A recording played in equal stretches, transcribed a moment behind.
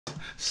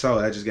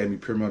So that just gave me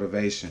pure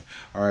motivation.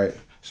 All right.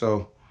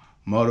 So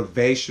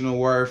motivational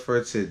word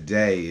for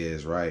today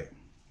is, right,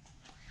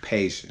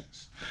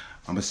 patience.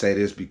 I'm going to say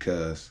this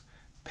because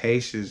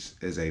patience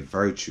is a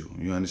virtue.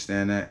 You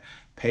understand that?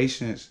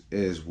 Patience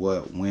is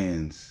what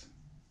wins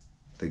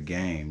the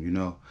game, you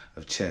know,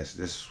 of chess.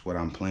 This is what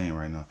I'm playing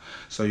right now.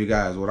 So you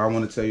guys, what I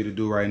want to tell you to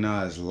do right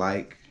now is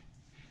like,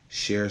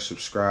 share,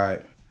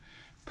 subscribe.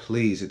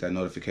 Please hit that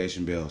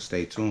notification bell.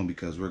 Stay tuned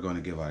because we're going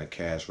to give out a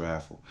cash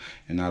raffle.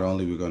 And not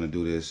only we're going to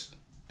do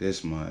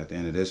this month, at the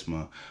end of this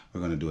month, we're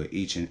going to do it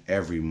each and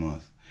every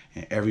month.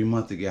 And every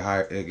month it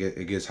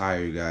gets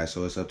higher, you guys.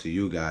 So it's up to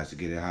you guys to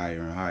get it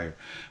higher and higher.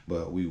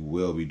 But we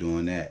will be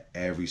doing that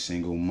every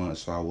single month.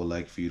 So I would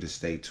like for you to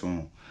stay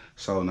tuned.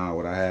 So now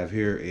what I have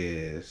here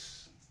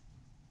is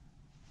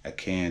a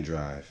can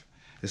drive.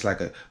 It's like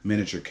a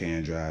miniature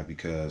can drive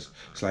because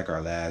it's like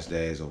our last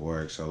days of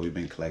work. So we've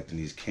been collecting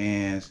these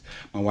cans.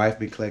 My wife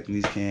been collecting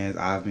these cans.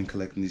 I've been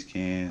collecting these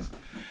cans.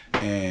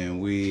 And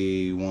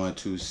we want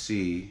to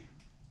see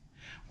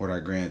what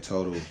our grand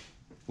total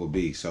will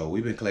be. So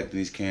we've been collecting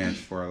these cans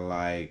for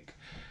like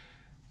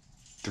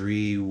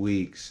 3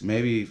 weeks,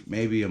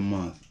 maybe a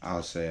month.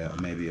 I'll say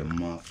maybe a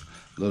month,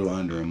 a little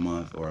under a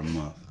month or a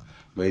month.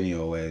 But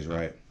anyways,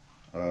 right?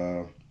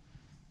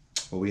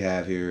 What we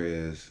have here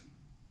is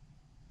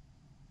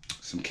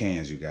some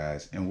cans, you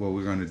guys. And what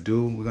we're gonna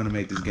do, we're gonna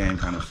make this game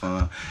kind of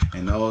fun.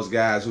 And those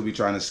guys who be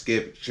trying to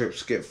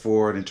skip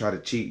forward and try to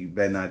cheat, you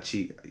better not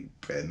cheat. You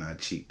better not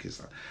cheat,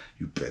 cause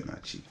you better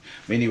not cheat.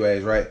 But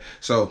anyways, right?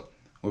 So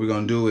what we're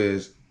gonna do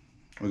is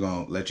we're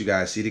gonna let you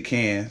guys see the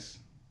cans,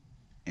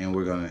 and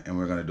we're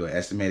gonna do an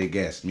estimated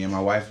guess. Me and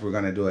my wife, we're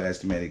gonna do an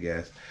estimated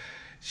guess.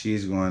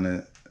 She's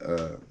gonna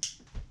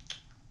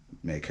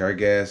make her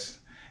guess,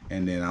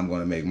 and then I'm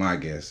gonna make my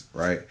guess,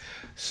 right?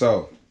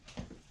 So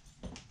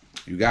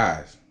you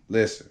guys,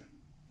 listen.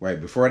 Right,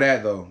 before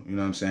that though, you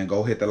know what I'm saying?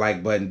 Go hit the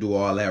like button, do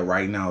all that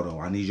right now though.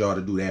 I need y'all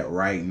to do that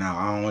right now.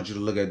 I don't want you to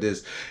look at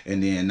this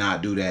and then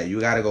not do that. You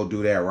gotta go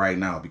do that right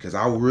now because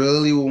I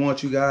really would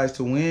want you guys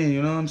to win,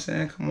 you know what I'm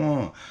saying? Come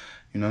on.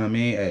 You know what I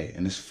mean? Hey,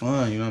 and it's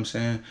fun, you know what I'm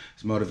saying?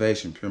 It's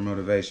motivation, pure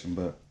motivation.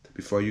 But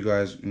before you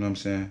guys, you know what I'm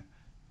saying,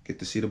 get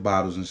to see the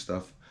bottles and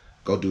stuff,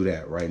 go do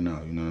that right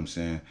now, you know what I'm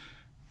saying?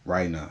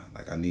 Right now.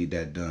 Like I need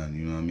that done,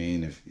 you know what I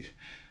mean?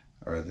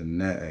 Other than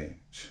that, hey.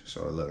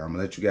 So look, I'm gonna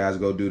let you guys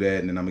go do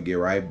that, and then I'm gonna get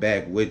right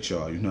back with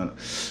y'all. You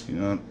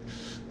know.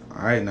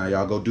 All right, now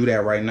y'all go do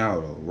that right now,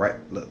 though. Right?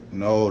 Look,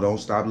 no, don't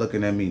stop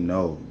looking at me.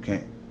 No,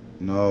 can't.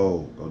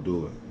 No, go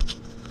do it.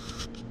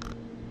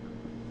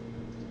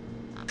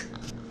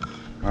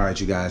 All right,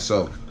 you guys.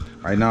 So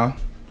right now,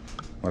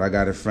 what I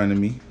got in front of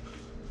me,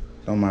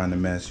 don't mind the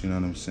mess. You know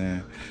what I'm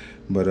saying?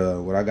 But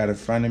what I got in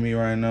front of me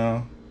right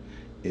now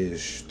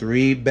is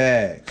 3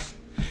 bags.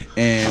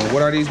 And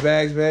what are these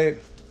bags, babe?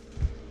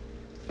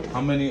 How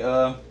many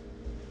how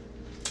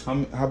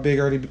big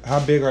are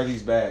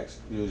these bags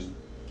usually?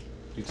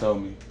 You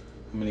told me.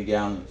 How many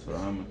gallons or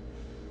how many?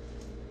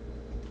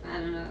 I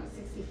don't know,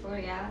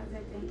 64 gallons I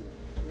think.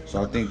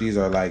 So I think these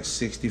are like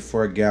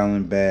 64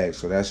 gallon bags.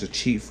 So that's a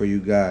cheat for you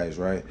guys,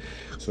 right?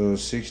 So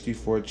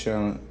 64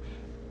 challenge.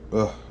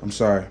 I'm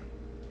sorry.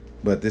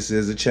 But this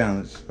is a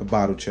challenge, a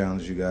bottle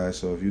challenge, you guys.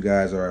 So if you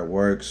guys are at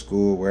work,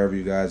 school, wherever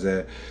you guys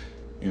at,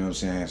 you know what I'm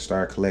saying,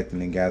 start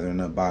collecting and gathering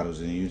up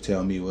bottles, and you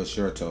tell me what's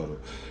your total.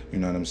 You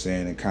know what I'm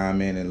saying? And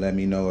comment and let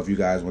me know if you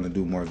guys want to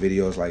do more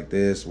videos like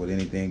this with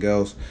anything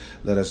else.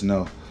 Let us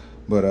know.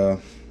 But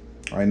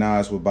right now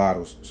it's with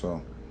bottles.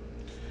 So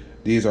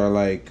these are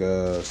like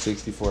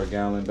 64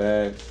 gallon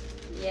bags.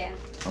 Yeah.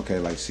 Okay,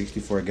 like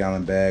 64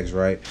 gallon bags,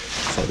 right?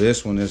 So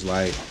this one is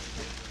like,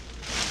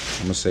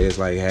 I'm gonna say it's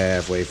like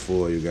halfway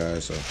full, you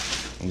guys. So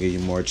I'm gonna give you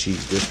more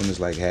cheats. This one is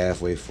like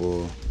halfway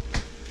full.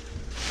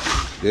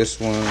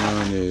 This one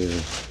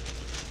is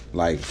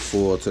like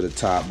full to the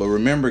top. But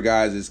remember,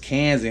 guys, there's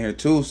cans in here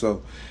too.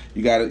 So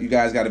you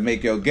guys gotta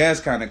make your guess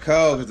kind of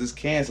cold because this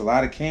can's a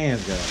lot of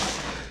cans, guys.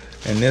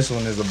 And this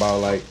one is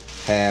about like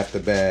half the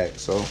bag.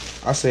 So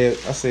I say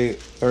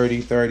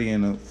 30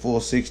 and a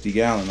full 60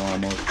 gallon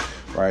almost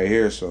right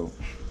here. So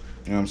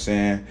you know what I'm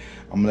saying?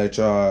 I'm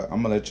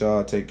gonna let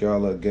y'all take y'all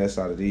little guess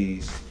out of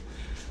these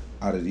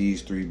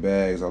 3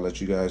 bags. I'll let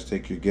you guys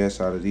take your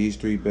guess out of these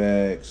 3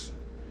 bags.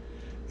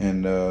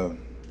 And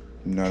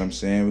you know what I'm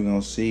saying? We're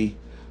gonna see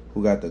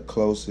who got the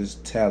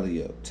closest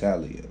tally up,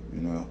 you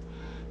know?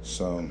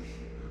 So,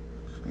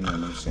 you know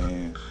what I'm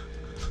saying?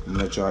 I'm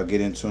gonna let y'all get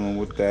into it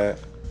with that.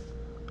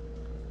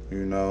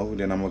 You know,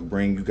 then I'm gonna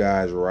bring you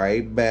guys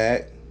right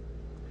back.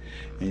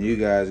 And you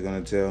guys are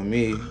gonna tell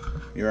me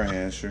your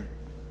answer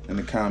in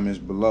the comments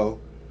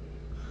below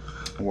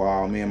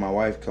while me and my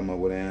wife come up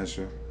with an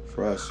answer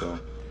for us. So,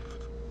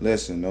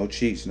 listen, no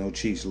cheats, no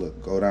cheats.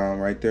 Look, go down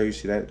right there. You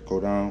see that?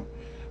 Go down,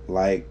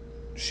 like,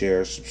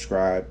 share,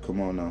 subscribe. Come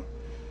on now.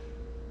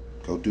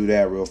 Go do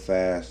that real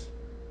fast.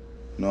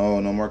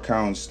 No more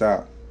counting.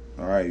 Stop.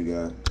 All right, you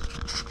guys.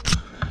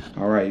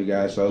 All right, you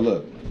guys. So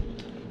look,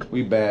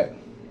 we back.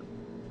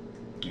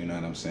 You know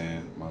what I'm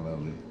saying? My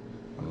lovely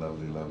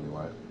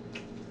wife.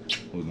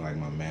 who's like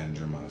my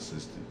manager, my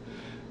assistant,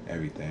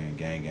 everything,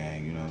 gang,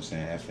 you know what I'm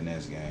saying,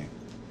 FNS gang.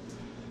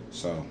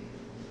 So,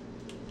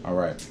 all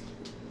right,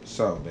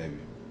 so baby,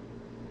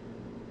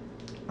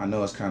 I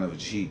know it's kind of a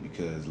cheat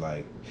because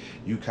like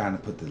you kind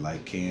of put the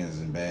like cans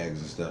and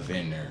bags and stuff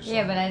in there. So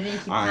yeah, but I didn't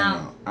keep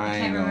count. I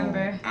can't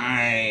remember.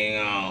 I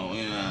ain't gonna,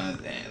 you know what I'm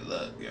saying?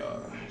 Look,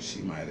 y'all,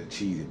 she might have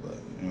cheated, but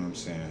you know what I'm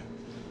saying?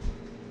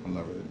 I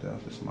love her to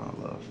death. It's my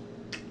love,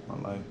 my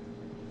life.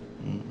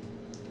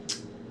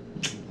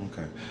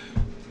 Okay.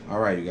 All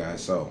right, you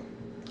guys. So,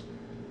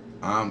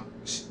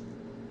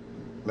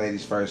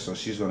 ladies first. So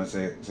she's gonna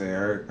say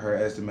her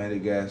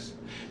estimated guess,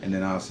 and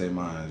then I'll say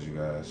mine, you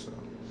guys. So,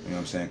 you know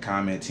what I'm saying?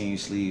 Comment Team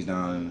Sleeves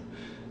down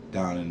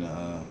in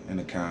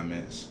the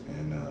comments,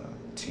 and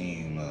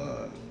Team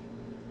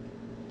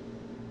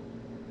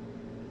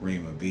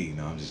Rima B.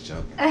 No, I'm just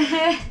joking.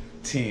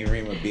 Team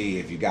Rima B,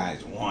 if you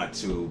guys want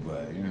to,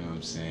 but you know what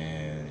I'm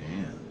saying?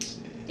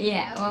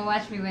 Yeah, well,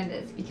 watch me win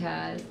this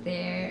because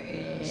there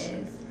is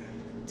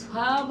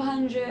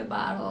 1,200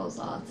 bottles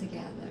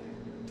altogether.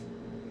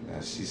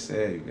 As she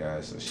said, you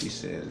guys. So she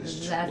said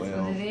it's That's what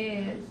it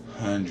is.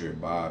 1,200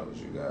 bottles,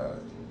 you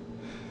guys.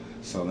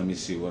 So let me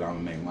see what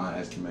I'm gonna make my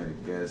estimated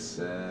guess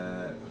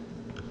at.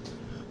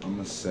 I'm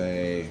gonna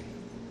say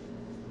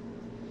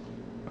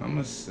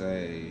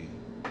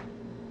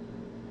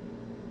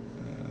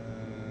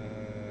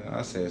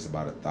I'll say it's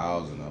about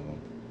 1,000 of them,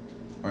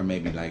 or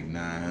maybe like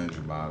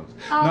 900 bottles.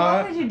 Oh,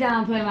 why would you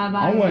downplay my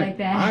bottles like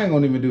that? I ain't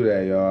gonna even do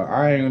that, y'all.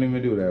 I ain't gonna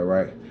even do that,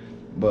 right?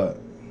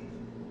 But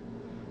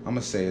I'm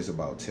gonna say it's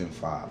about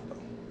 10.5 though.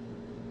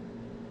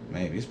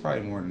 Maybe it's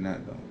probably more than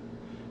that though.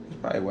 It's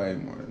probably way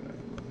more than that.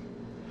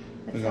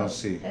 We're gonna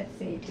see. Let's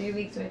see. 3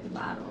 weeks worth of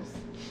bottles.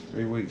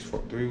 3 weeks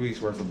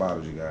worth of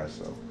bottles, you guys.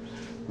 So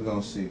we're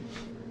gonna see.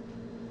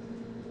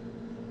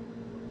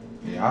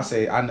 Yeah, I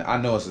say I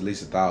know it's at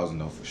least 1,000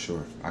 though for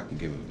sure. I can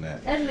give it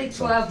that. That's like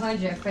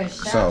 1,200 for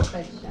sure.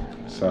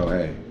 So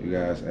hey, you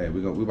guys, hey,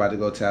 we about to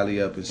go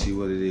tally up and see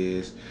what it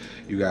is.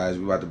 You guys,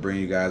 we about to bring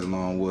you guys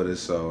along with us.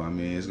 So I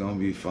mean, it's gonna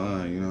be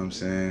fun. You know what I'm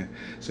saying?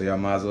 So y'all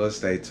might as well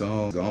stay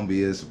tuned. It's gonna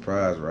be a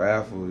surprise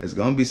raffle. It's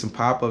gonna be some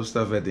pop-up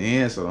stuff at the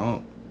end. So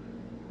don't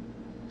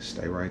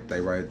stay right there.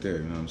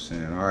 You know what I'm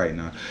saying? All right,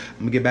 now I'm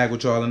gonna get back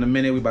with y'all in a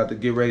minute. We about to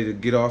get ready to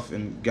get off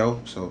and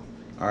go. So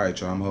all right,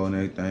 y'all, I'm holding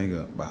everything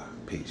up. Bye.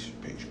 Peace.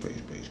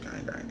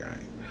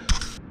 Gang.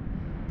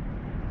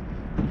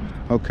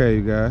 Okay,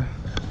 you guys.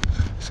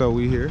 So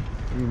we here.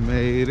 We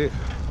made it.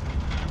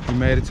 We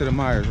made it to the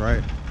Nyyear,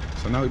 right?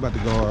 So now we about to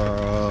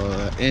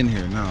go in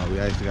here now. We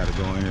actually got to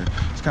go in here.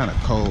 It's kind of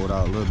cold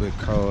out, a little bit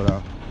cold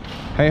out.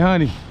 Hey,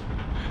 honey,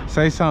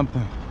 say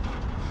something.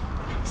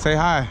 Say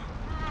hi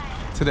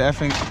to the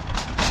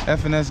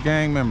FNS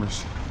gang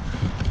members.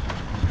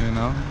 You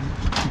know?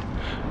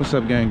 What's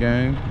up, gang? You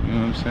know what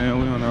I'm saying?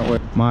 We on our way.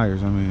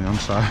 Nyyear, I'm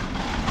sorry.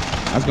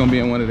 That's gonna be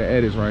in one of the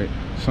edits, right?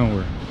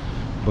 Somewhere.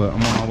 But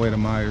I'm on my way to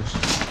Nyyear.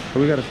 So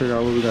we gotta figure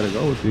out where we gotta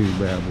go with these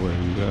bad boys,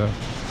 you guys.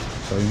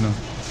 So, you know.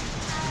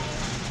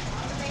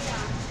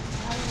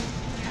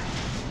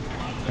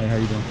 Hey, how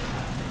you doing?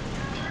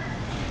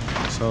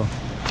 So,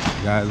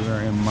 guys,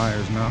 we're in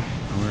Nyyear now.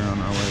 And we're on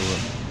our way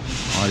with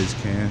all these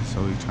cans.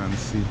 So we're trying to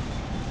see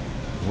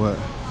what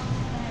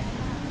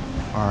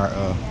our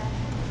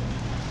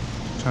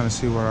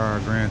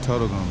grand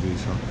total gonna be.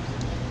 So,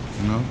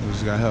 you know, we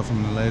just got help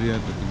from the lady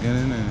at the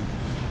beginning, and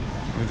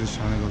we're just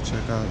trying to go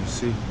check out and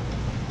see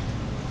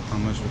how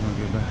much we're gonna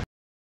get back.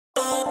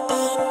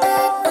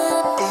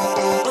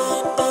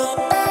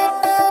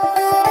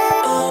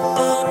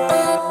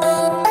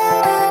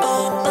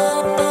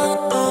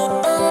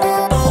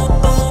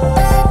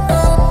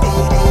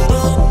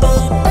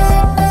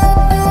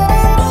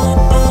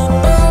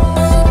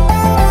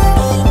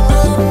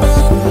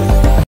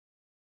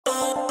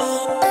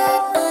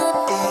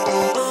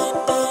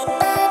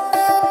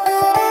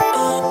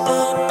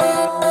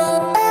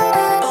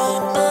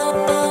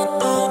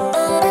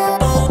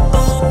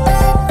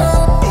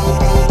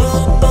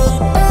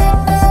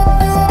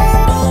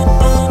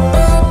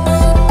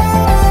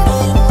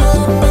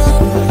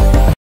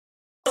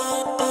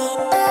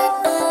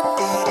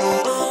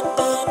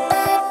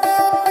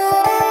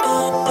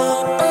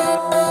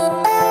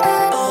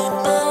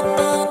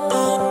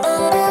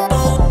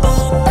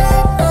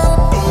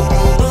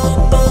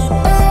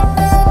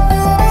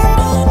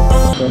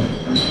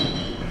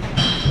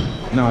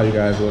 Now, you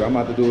guys, what I'm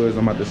about to do is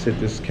I'm about to sit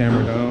this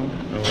camera down.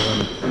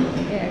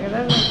 Yeah, because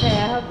I was going to say,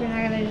 I hope you're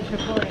not going to just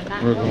record it.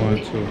 We're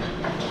going to.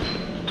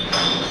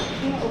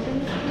 Can you open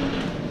this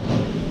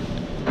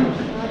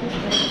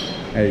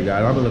thing? Hey, you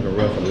guys, I've been looking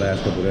rough for the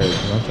last couple of days.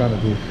 I'm trying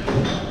to do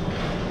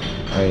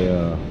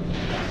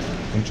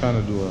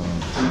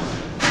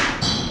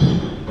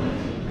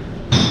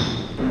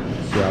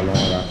see how long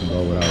I can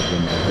go without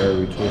getting my hair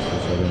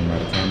retwisted. So then by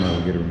the time I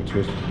would get it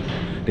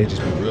retwisted, they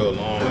just be real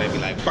long. They be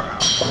like, bow.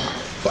 So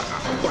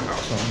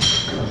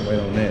I'm wait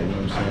on that, you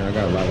know what I'm saying? I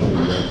got a lot of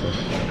people there, so I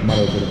might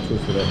as well get it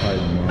twisted up probably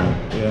tomorrow.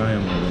 Yeah, I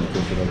am gonna get it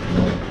twisted up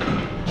tomorrow.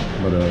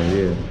 But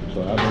yeah, so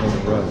I've been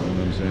looking rough, you know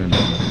what I'm saying?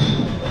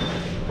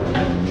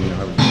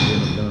 I was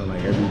getting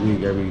every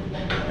week, every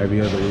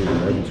other week,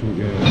 or every 2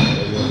 weeks,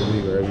 every other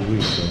week or every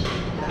week. So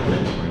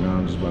right now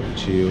I'm just about to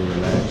chill,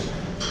 relax.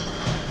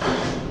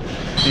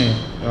 And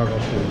y'all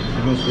gonna see.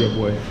 You're gonna see a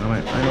boy. I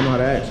ain't gonna know how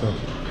to act, so.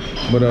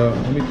 But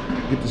let me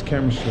get this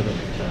camera shut up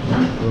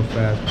real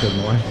fast because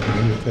my wife is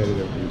gonna irritated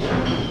every day.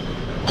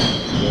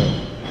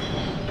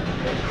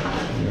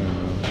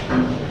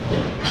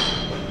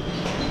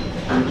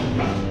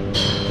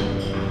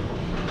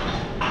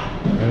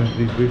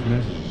 These brief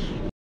messages.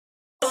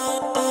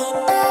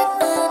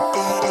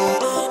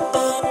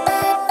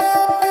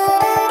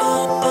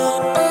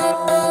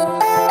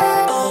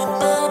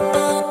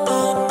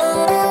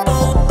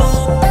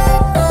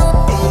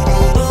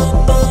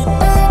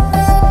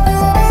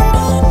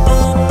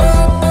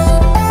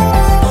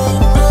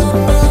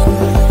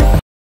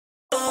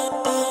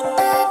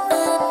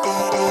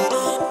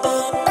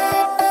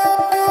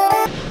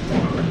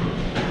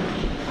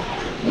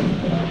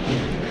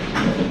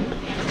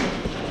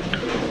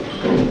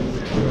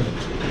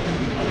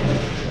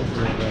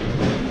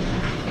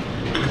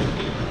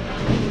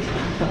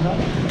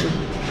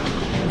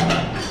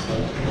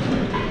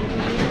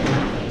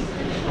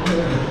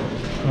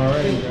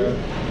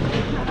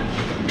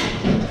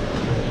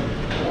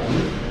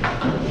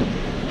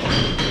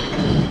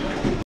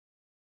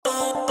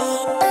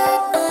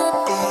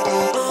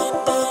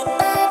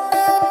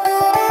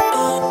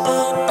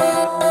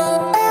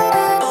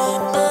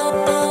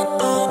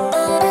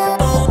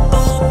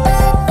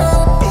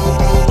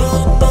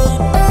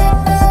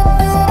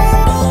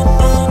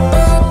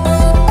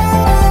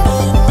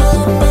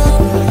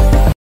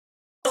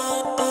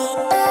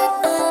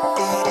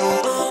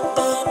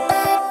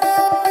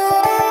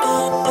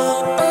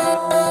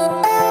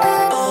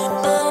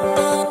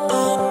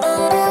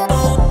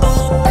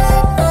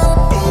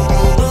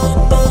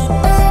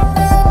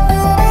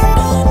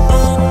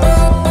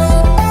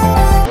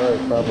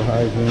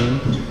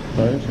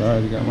 First, I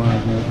already got my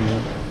hands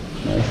here,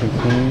 nice and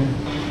clean.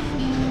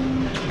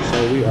 So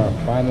we are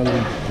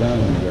finally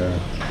done, guys.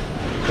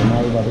 So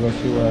now we're about to go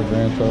see what our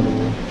grand total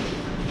is.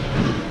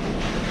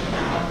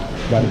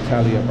 About to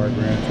tally up our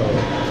grand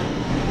total.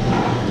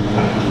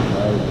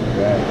 Right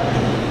back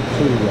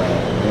to you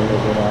guys. And then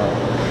look at our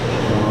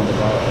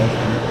roundabout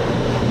estimate.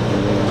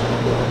 And then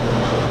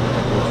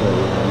we'll tell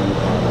you how many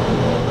bottles we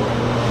have.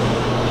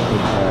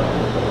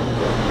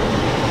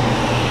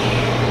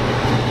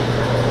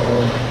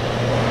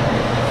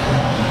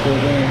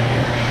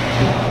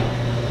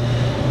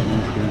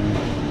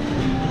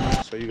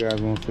 So you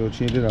guys won't feel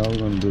cheated out. We're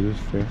gonna do this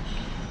fair.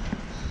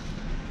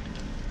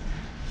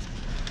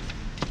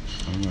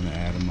 I'm gonna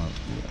add them up.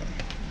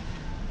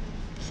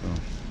 So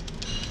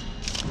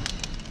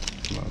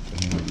pull out the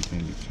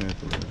handy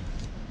calculator.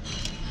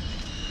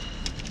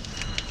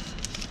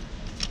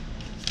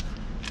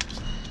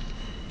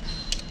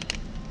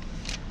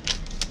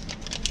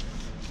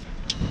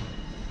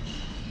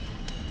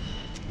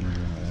 We're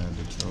gonna add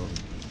the total.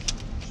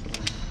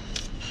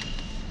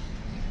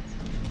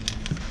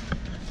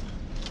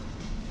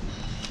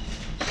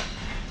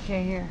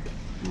 Okay, here.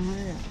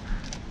 Hurry up.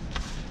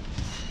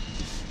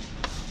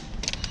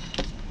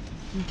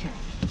 Okay.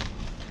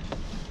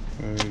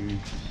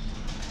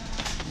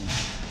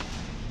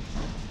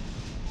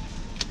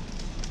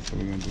 So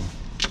we're gonna do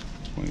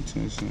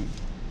 20 cents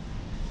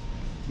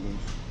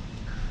plus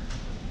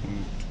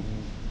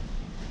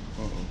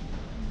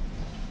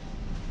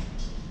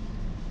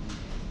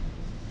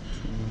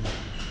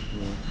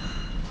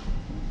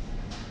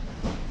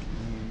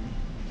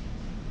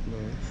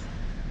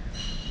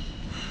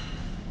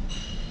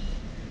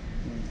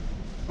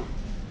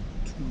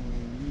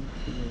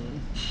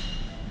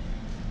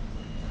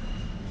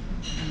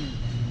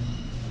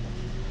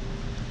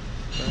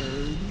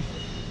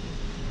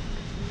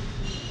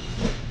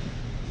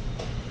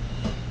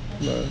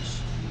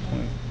plus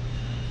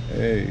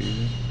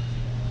 0.8.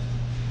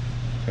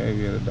 Okay,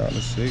 we had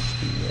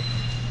 $1.60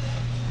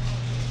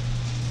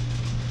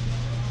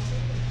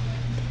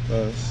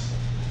 plus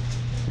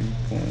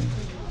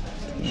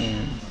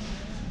 3.10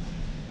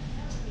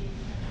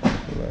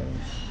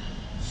 plus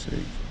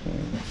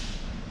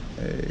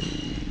 6.8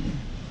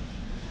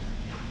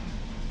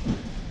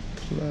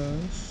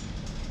 plus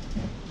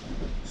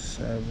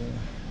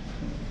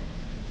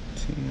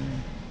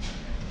 17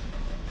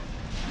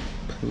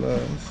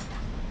 plus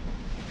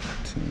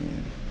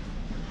 10,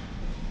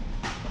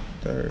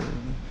 30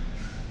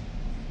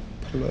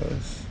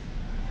 plus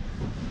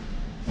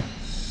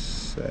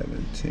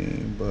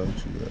 17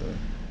 bucks, you got.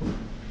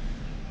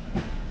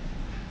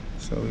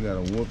 So we got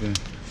a whooping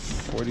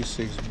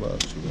 46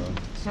 bucks, you got.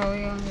 So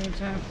we only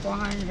returned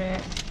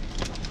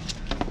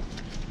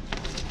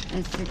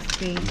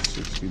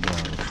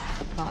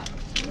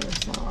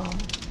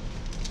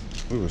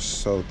 $460. We were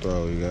so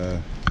thorough, you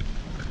guys.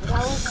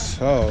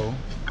 So.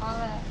 All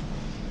that.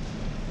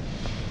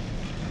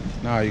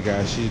 Nah, you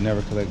guys, she'd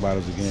never collect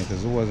bottles again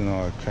because it wasn't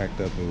all cracked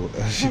up.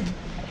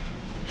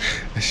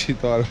 She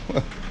thought it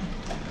was.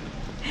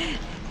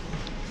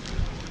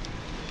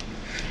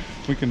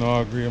 We can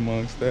all agree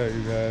amongst that,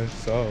 you guys.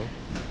 So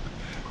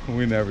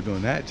We never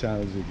doing that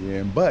challenge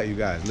again. But you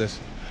guys,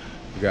 listen.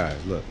 You guys,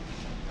 look.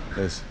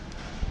 Listen.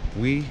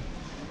 We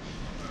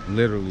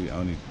literally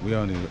only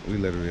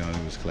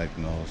was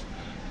collecting those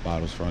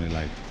bottles for only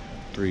like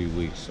 3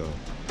 weeks. So,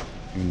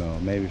 you know,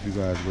 maybe if you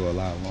guys go a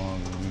lot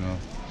longer, you know,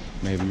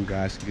 maybe you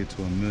guys can get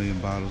to 1 million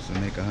bottles and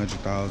make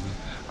 100,000.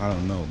 I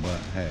don't know, but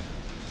hey,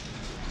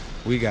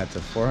 we got to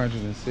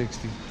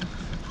 460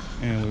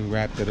 and we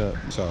wrapped it up.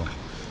 So,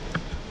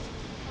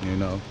 you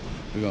know,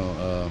 we're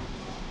gonna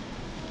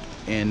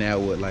end that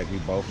with like we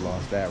both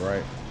lost that,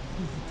 right?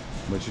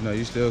 But you know,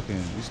 y'all still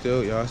can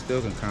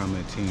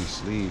comment Team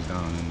Sleeves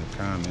down in the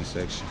comment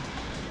section.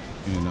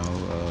 You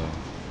know,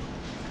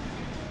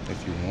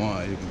 if you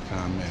want, you can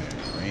comment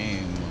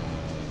Cream.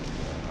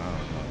 I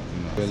don't know.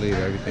 You know, we'll leave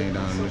everything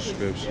down in the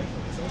description.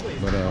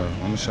 But I'm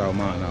gonna shout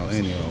mine out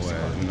anyway.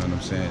 You know what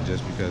I'm saying?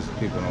 Just because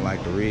people don't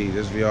like to read.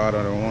 This VR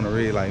don't want to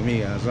read like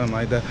me or something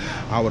like that.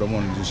 I would have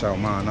wanted to shout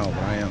mine out,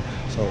 but I am.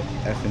 So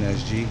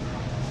FNSG,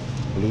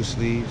 Blue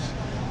Sleeves.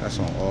 That's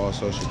on all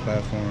social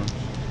platforms.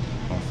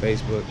 On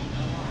Facebook,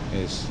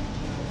 it's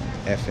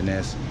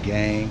FNS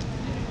Gang,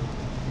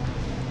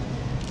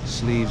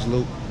 Sleeves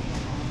Loop,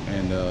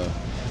 and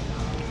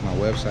my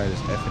website is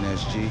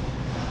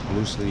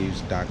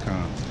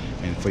fnsgbluesleeves.com.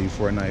 And for you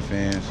Fortnite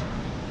fans,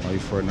 all you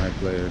Fortnite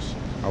players,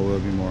 I will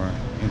be more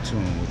in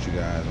tune with you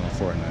guys on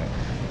Fortnite,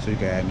 so you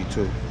can add me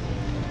too.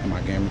 And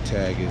my gamer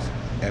tag is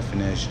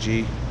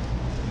FNSG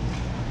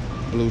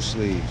Blue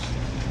Sleeves.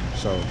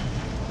 So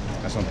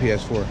that's on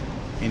PS4.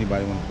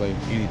 Anybody want to play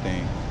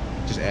anything,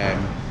 just add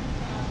me.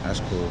 That's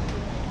cool.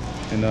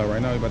 And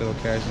right now, we about to go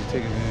cash these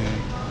tickets in.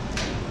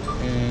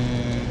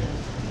 And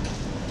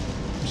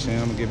I'm saying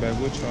I'm gonna get back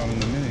with y'all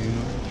in a minute, you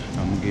know.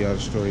 I'm gonna give y'all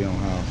the story on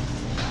how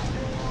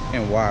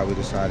and why we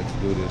decided to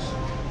do this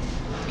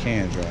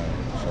can drive.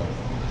 So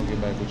I'll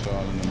get back with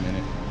y'all in a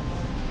minute.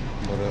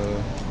 But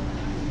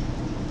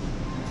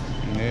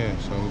yeah,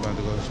 so we about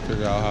to go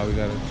figure out how we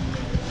gotta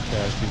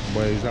cash these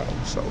boys out.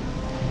 So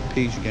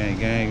peace,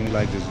 gang. If you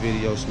like this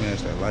video,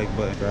 smash that like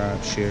button,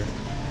 subscribe, share.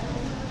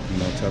 You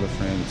know, tell a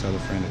friend, tell a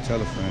friend,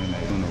 tell a friend.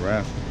 They're doing a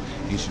raffle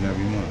each and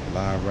every month.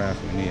 Live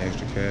raffle. We need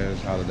extra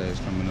cash. Holidays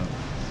coming up.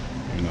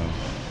 You know,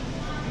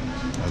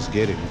 let's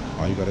get it.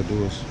 All you gotta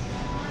do is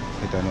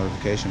hit that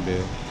notification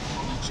bell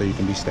so you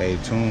can be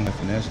stayed tuned.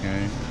 FNS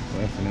gang,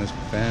 FNS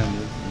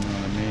family. You know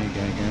what I mean?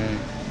 Gang.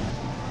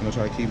 I'm gonna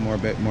try to keep more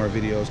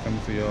videos coming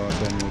for y'all.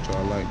 Tell me what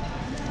y'all like.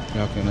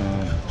 Y'all can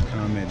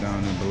comment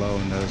down there below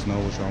and let us know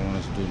what y'all want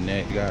us to do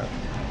next. We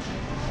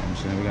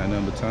got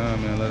nothing but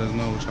time, man. Let us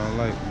know what y'all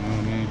like. You know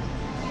what I mean?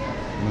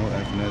 You know,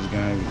 FNS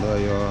gang, we love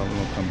y'all. We're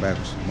gonna come back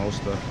with some more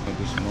stuff. We're gonna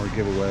do some more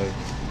giveaways.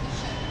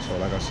 So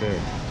like I said,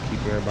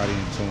 keep everybody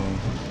in tune.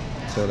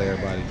 Tell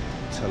everybody,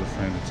 tell a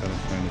friend, tell a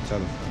friend,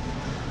 tell a friend.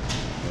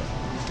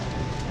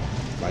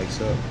 Yeah. Lights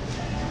up.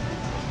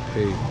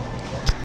 Peace.